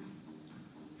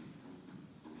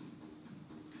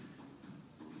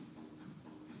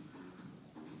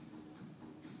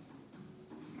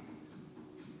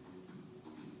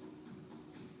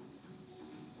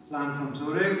 Langsam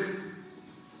zurück.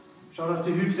 Schau, dass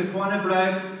die Hüfte vorne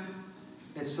bleibt.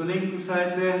 Jetzt zur linken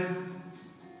Seite.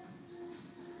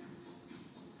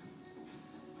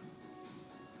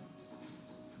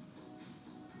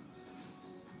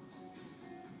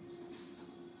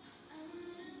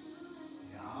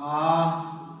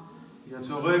 Ja, wieder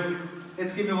zurück.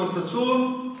 Jetzt geben wir was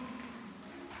dazu.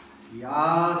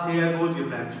 Ja, sehr gut. Wir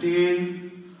bleiben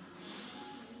stehen.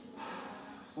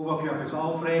 Oberkörper ist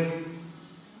aufrecht.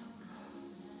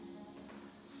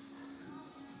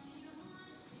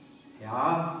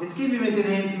 Ja, jetzt gehen wir mit den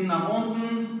Händen nach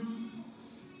unten.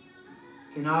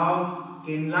 Genau,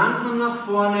 gehen langsam nach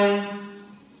vorne.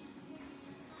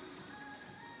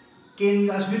 Gehen,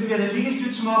 als würden wir einen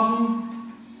Liegestütz machen.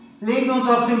 Legen uns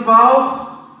auf den Bauch,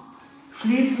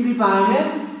 schließen die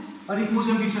Beine. Und ich muss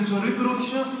ein bisschen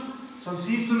zurückrutschen, sonst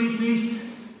siehst du mich nicht.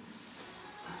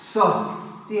 So,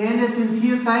 die Hände sind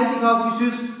hier seitlich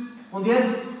aufgestützt. Und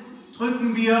jetzt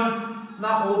drücken wir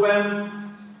nach oben.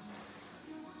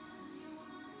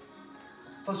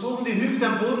 Versuchen die Hüfte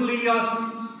am Boden liegen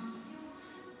lassen.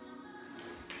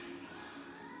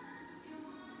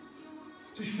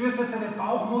 Du spürst jetzt deine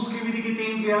Bauchmuskeln, wie die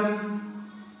gedehnt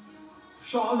werden.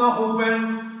 Schau nach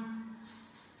oben.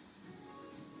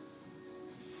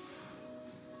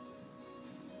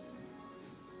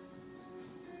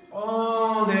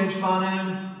 Und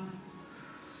entspannen.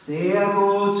 Sehr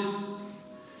gut.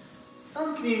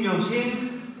 Dann knien wir uns hin.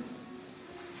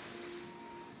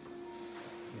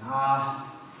 Ja,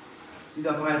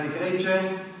 wieder breite Grätsche.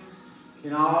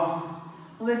 Genau.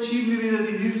 Und jetzt schieben wir wieder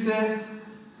die Hüfte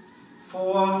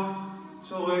vor,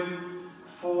 zurück,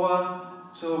 vor,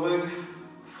 zurück,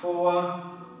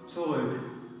 vor, zurück.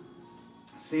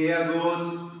 Sehr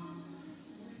gut.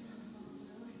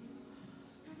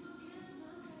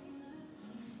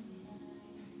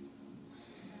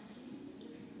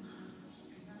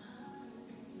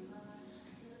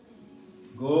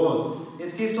 Gut.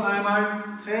 Jetzt gehst du einmal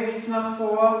rechts nach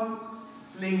vor,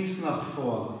 links nach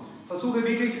vor. Versuche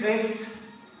wirklich rechts,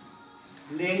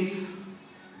 links,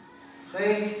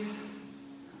 rechts,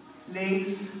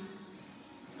 links,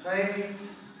 rechts,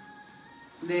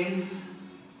 links,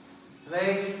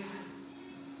 rechts,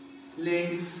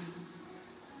 links,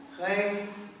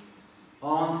 rechts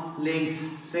und links.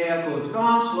 Sehr gut.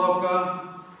 Ganz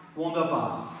locker.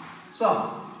 Wunderbar. So,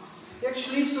 jetzt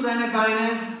schließt du deine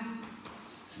Beine.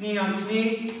 Knie an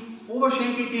Knie,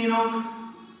 Oberschenkeldehnung,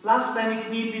 lass deine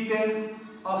Knie bitte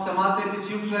auf der Matte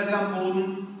bzw. am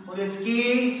Boden und jetzt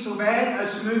geh so weit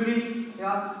als möglich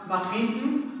nach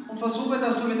hinten und versuche,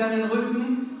 dass du mit deinem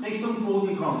Rücken Richtung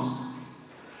Boden kommst.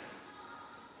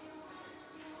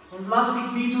 Und lass die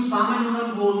Knie zusammen und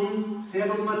am Boden. Sehr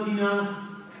gut, Martina.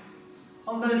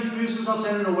 Und dann spürst du es auf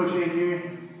deinen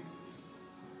Oberschenkel.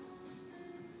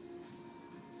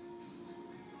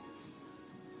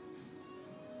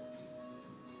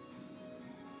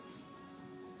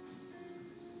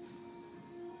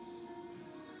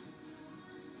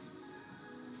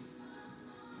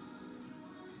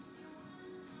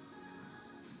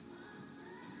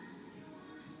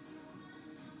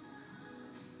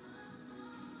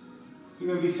 Gib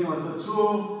ein bisschen was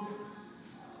dazu.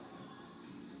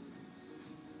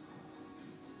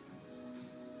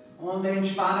 Und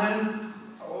entspannen.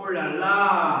 Oh la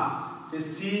la.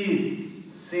 Das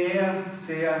zieht. Sehr,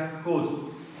 sehr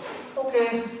gut.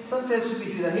 Okay, dann setzt du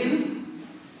dich wieder hin.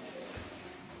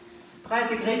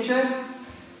 Breite Grätsche.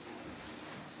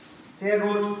 Sehr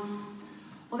gut.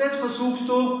 Und jetzt versuchst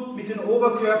du mit dem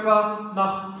Oberkörper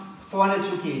nach vorne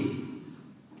zu gehen.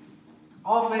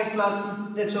 Aufrecht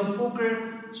lassen, nicht so am Buckel,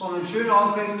 sondern schön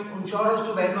aufrecht und schau, dass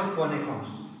du weit nach vorne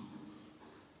kommst.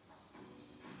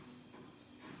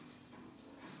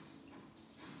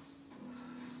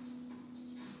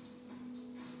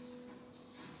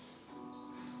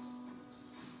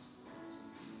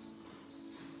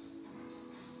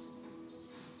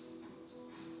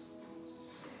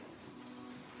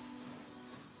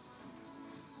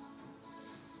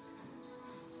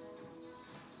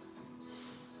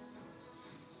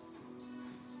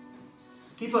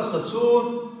 Gib was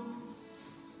dazu.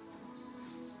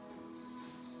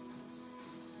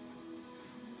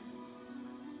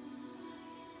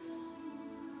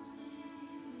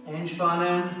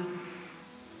 Entspannen.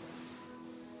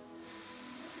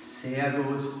 Sehr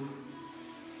gut.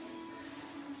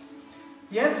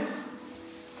 Jetzt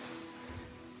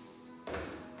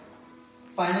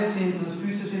Beine sind, also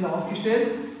Füße sind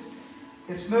aufgestellt.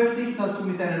 Jetzt möchte ich, dass du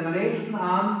mit deinem rechten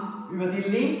Arm über die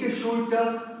linke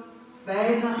Schulter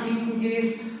weit nach hinten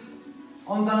gehst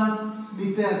und dann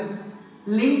mit der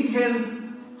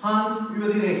linken Hand über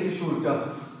die rechte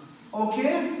Schulter.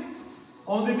 Okay?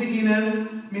 Und wir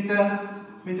beginnen mit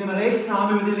dem rechten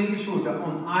Arm über die linke Schulter.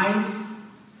 Und 1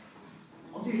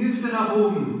 und die Hüfte nach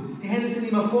oben. Die Hände sind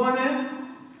immer vorne.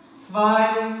 2,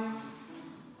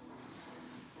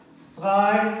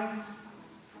 3,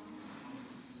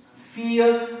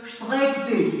 4, streck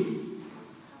dich.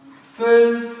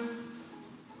 5,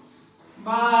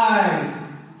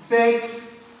 6,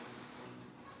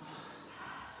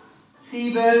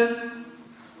 7,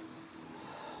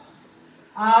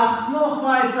 8, noch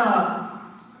weiter.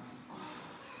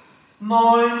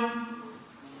 9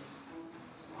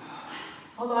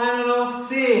 und einer noch,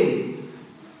 10.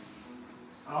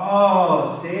 Oh,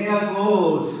 sehr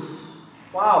gut.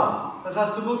 Wow, das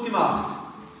hast du gut gemacht.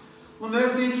 Nun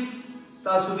möchte ich,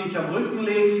 dass du dich am Rücken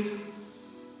legst,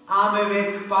 Arme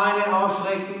weg, Beine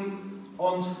ausstrecken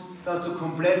und dass du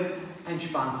komplett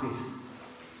entspannt bist.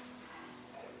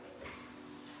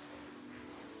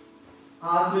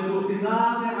 Atme durch die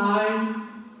Nase ein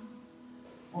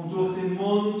und durch den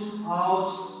Mund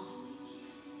aus.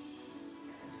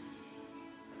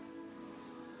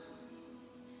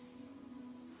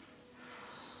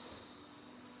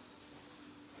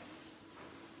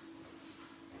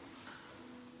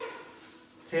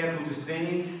 Sehr gutes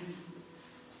Training.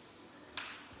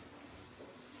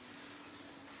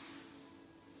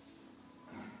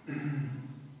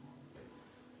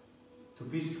 Du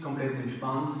bist komplett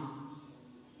entspannt.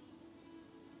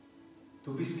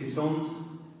 Du bist gesund.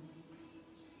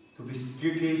 Du bist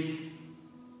glücklich.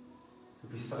 Du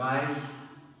bist reich.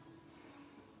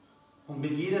 Und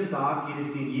mit jedem Tag geht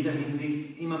es dir in jeder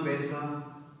Hinsicht immer besser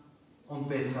und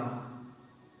besser.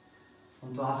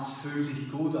 Und das fühlt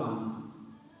sich gut an.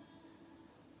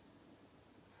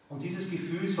 Und dieses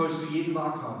Gefühl sollst du jeden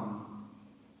Tag haben.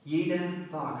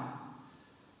 Jeden Tag.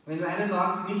 Wenn du einen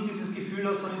Tag nicht dieses Gefühl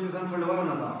hast, dann ist es ein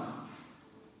verlorener Tag.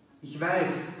 Ich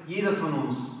weiß, jeder von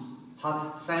uns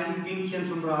hat sein Pinkchen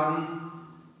zum Tragen,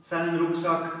 seinen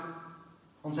Rucksack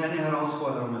und seine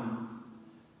Herausforderungen.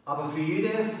 Aber für jede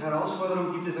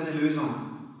Herausforderung gibt es eine Lösung.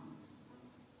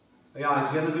 Ja,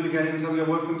 jetzt werden natürlich einige sagen, ja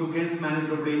Wolfgang, du kennst meine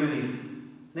Probleme nicht.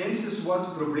 Nimmst das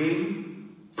Wort Problem,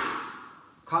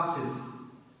 habt es.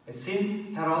 Es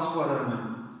sind Herausforderungen.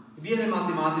 Wie eine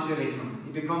mathematische Rechnung.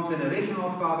 Ihr bekommt eine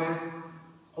Rechenaufgabe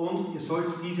und ihr sollt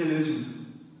diese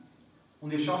lösen.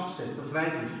 Und ihr schafft es, das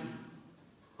weiß ich.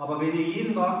 Aber wenn ihr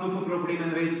jeden Tag nur von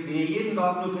Problemen redet, wenn ihr jeden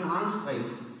Tag nur von Angst redet,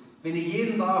 wenn ihr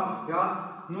jeden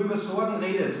Tag nur über Sorgen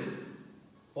redet,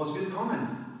 was wird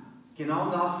kommen?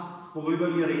 Genau das, worüber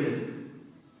ihr redet.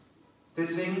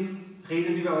 Deswegen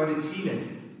redet über eure Ziele,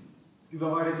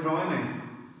 über eure Träume,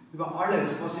 über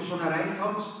alles, was ihr schon erreicht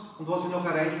habt und was ihr noch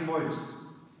erreichen wollt.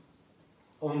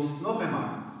 Und noch einmal,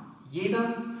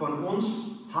 jeder von uns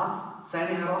hat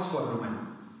seine Herausforderungen.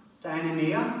 Der eine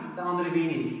mehr, der andere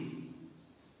wenig.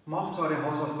 Macht eure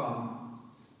Hausaufgaben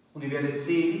und ihr werdet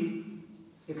sehen,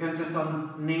 ihr könnt es euch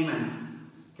dann nehmen.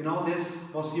 Genau das,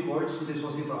 was ihr wollt und das,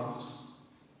 was ihr braucht.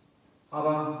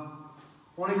 Aber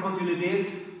ohne Kontinuität,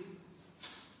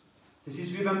 das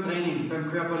ist wie beim Training,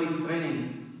 beim körperlichen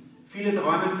Training. Viele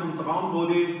träumen vom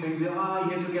Traumbody, denken sie,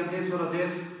 ich hätte so gern das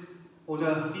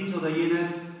oder dies oder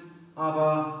jenes,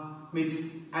 aber mit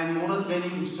einem Monat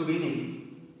Training ist zu wenig.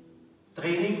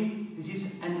 Training, das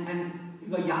ist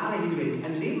über Jahre hinweg,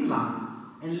 ein Leben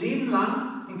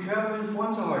lang den Körper in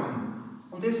Form zu halten.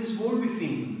 Und das ist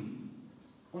Wohlbefinden.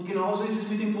 Und genauso ist es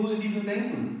mit dem positiven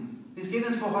Denken. Das geht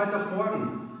nicht von heute auf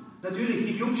morgen. Natürlich,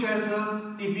 die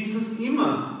Klugscheißer, die wissen es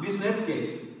immer, wie es nicht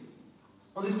geht.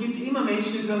 Und es gibt immer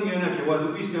Menschen, die sagen, ja na klar,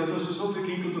 du hast so viel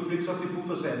Glück und du fliegst auf die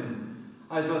Butterseiten.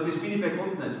 Also das bin ich bei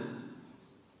Gott nicht.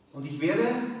 Und ich werde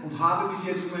und habe bis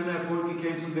jetzt um meinen Erfolg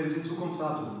gekämpft und werde es in Zukunft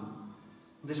auch tun.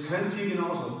 Und das könnt ihr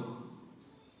genauso.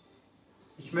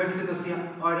 Ich möchte, dass ihr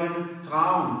euren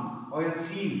Traum, euer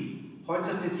Ziel, holt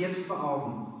euch das jetzt vor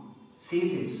Augen.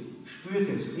 Seht es, spürt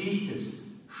es, riecht es,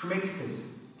 schmeckt es.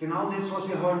 Genau das, was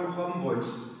ihr haben wollt.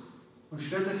 Und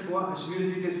stellt euch vor, als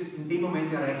würdet ihr das in dem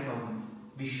Moment erreicht haben.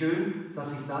 Wie schön,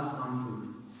 dass sich das anfühlt.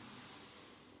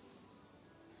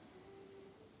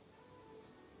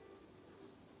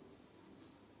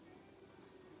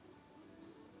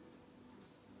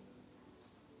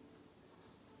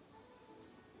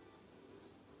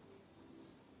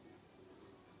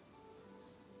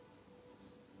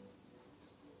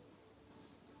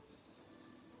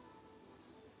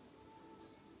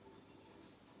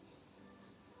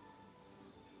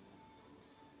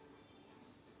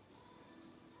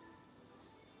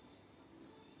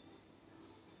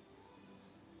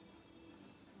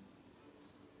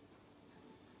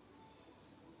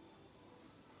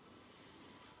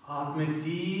 Atme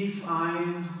tief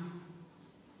ein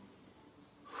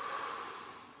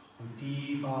und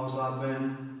tief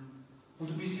ausatmen und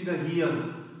du bist wieder hier.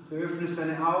 Du öffnest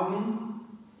deine Augen,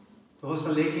 du hast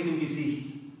ein Lächeln im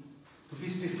Gesicht, du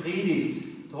bist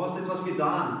befriedigt, du hast etwas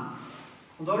getan.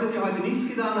 Und alle, die heute nichts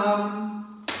getan haben,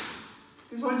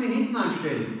 die sollen sie hinten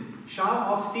anstellen. Schau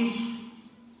auf dich.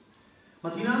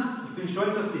 Martina, ich bin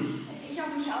stolz auf dich. Ich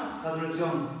auf mich auch.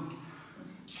 Gratulation.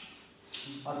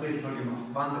 Hast du echt toll gemacht.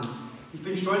 Wahnsinn. Ich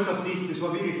bin stolz auf dich. Das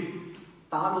war wirklich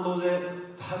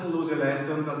tadellose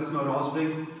Leistung, dass es noch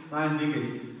rausbringt. Nein,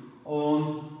 wirklich.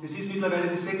 Und es ist mittlerweile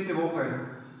die 6. Woche.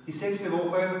 Die 6.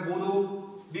 Woche, wo du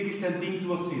wirklich dein Ding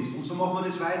durchziehst. Und so machen wir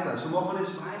das weiter. So machen wir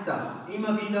das weiter.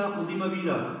 Immer wieder und immer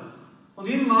wieder. Und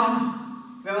irgendwann,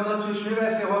 wenn wir dann schon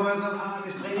Schnellweise haben, und sagen,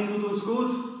 das Training tut uns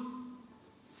gut.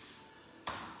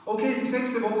 Okay, die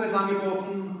 6. Woche ist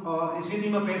angebrochen. Es wird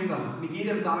immer besser. Mit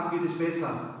jedem Tag wird es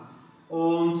besser.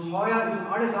 Und heuer ist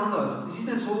alles anders. Das ist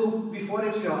nicht so wie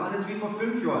voriges Jahr, auch nicht wie vor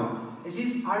 5 Jahren. Es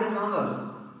ist alles anders.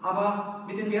 Aber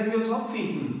mit denen werden wir uns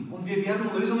abfinden. Und wir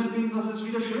werden Lösungen finden, dass es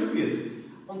wieder schön wird.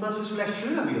 Und dass es vielleicht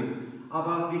schöner wird.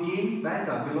 Aber wir gehen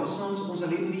weiter. Wir lassen uns unser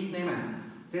Leben nicht nehmen.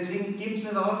 Deswegen gebt es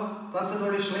nicht auf, dass nicht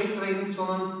alle schlecht reden,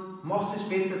 sondern macht das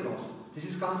Beste draus. Das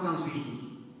ist ganz, ganz wichtig.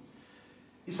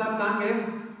 Ich sage danke,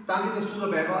 dass du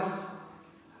dabei warst.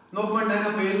 Nochmal mein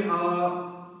Appell,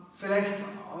 vielleicht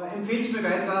empfehlt mir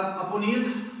weiter, abonniert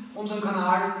unseren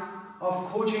Kanal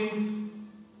auf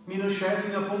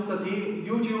coaching-scheifinger.at,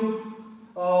 YouTube,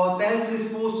 teilt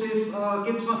es, postet es,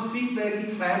 gebt mir Feedback,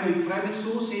 ich freue mich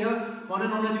so sehr, wenn ihr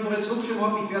noch nicht überall zurückgeschrieben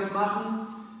habt, ich werde es machen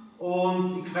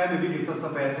und ich freue mich wirklich, dass ihr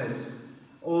dabei seid.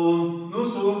 Und nur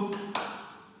so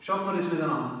schaffen wir das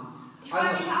miteinander. Ich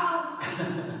freue mich auch.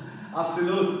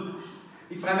 Absolut.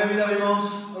 Ich freue mich wieder, wenn wir uns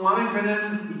umarmen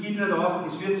können. Ich gebe nicht auf,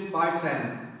 es wird bald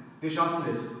sein. Wir schaffen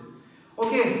das.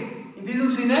 Okay, in diesem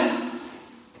Sinne,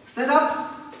 stand up.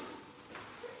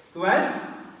 Du weißt,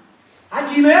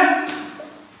 Hajime,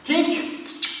 Kick,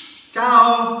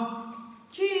 ciao.